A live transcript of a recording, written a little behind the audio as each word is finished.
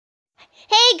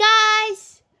Hey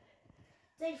guys!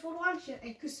 Thanks for watching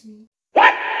and kiss me.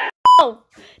 Oh,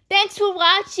 thanks for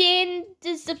watching.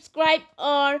 Just subscribe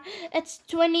or it's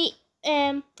 20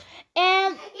 and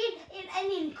In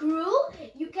crew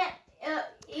you can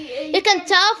you can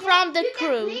tell from the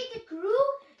crew. You can play the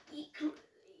crew.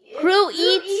 Crew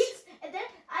eats. And then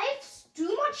I have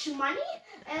too much money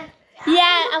and Of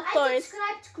I course.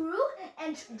 subscribed crew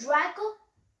and Draco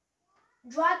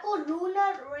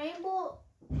Lunar Rainbow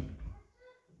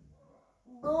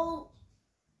Go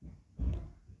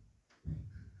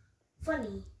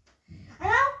funny. And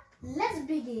now let's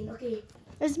begin. Okay.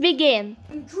 Let's begin.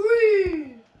 In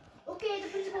 3. Okay, the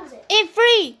principal said. In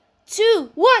 3,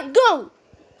 2, 1, go!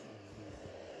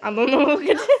 I don't know. Not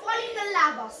falling the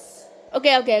lavas.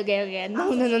 Okay.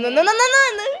 No.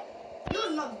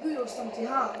 You're not good or something,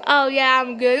 huh? Oh yeah,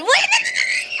 I'm good. Wait.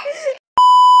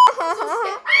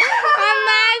 I'm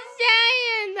not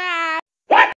saying that.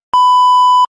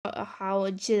 How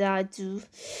should I do?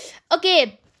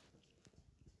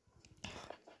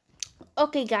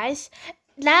 Okay, guys.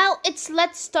 Now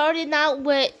let's start it now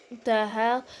with the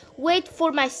hell. Wait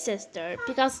for my sister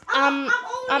because I'm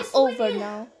over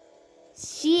now.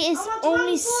 She is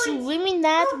only swimming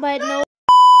that, but no.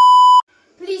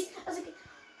 Please,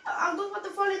 I don't want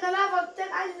to fall in the lava. Then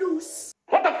I lose.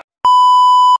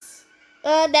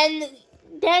 Then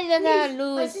you're gonna My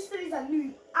lose. sister is a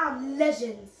noob. I'm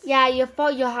legends. Yeah, you're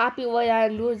happy when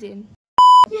I'm losing.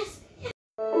 Yes.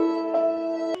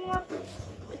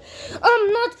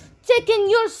 I'm not taking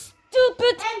your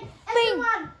stupid And thing.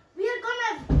 everyone, we are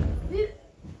gonna.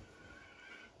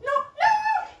 No.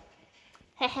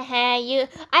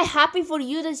 I'm happy for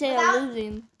you to say I'm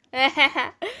losing.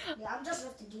 Yeah, I'm just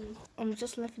left the game. I'm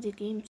just left the game.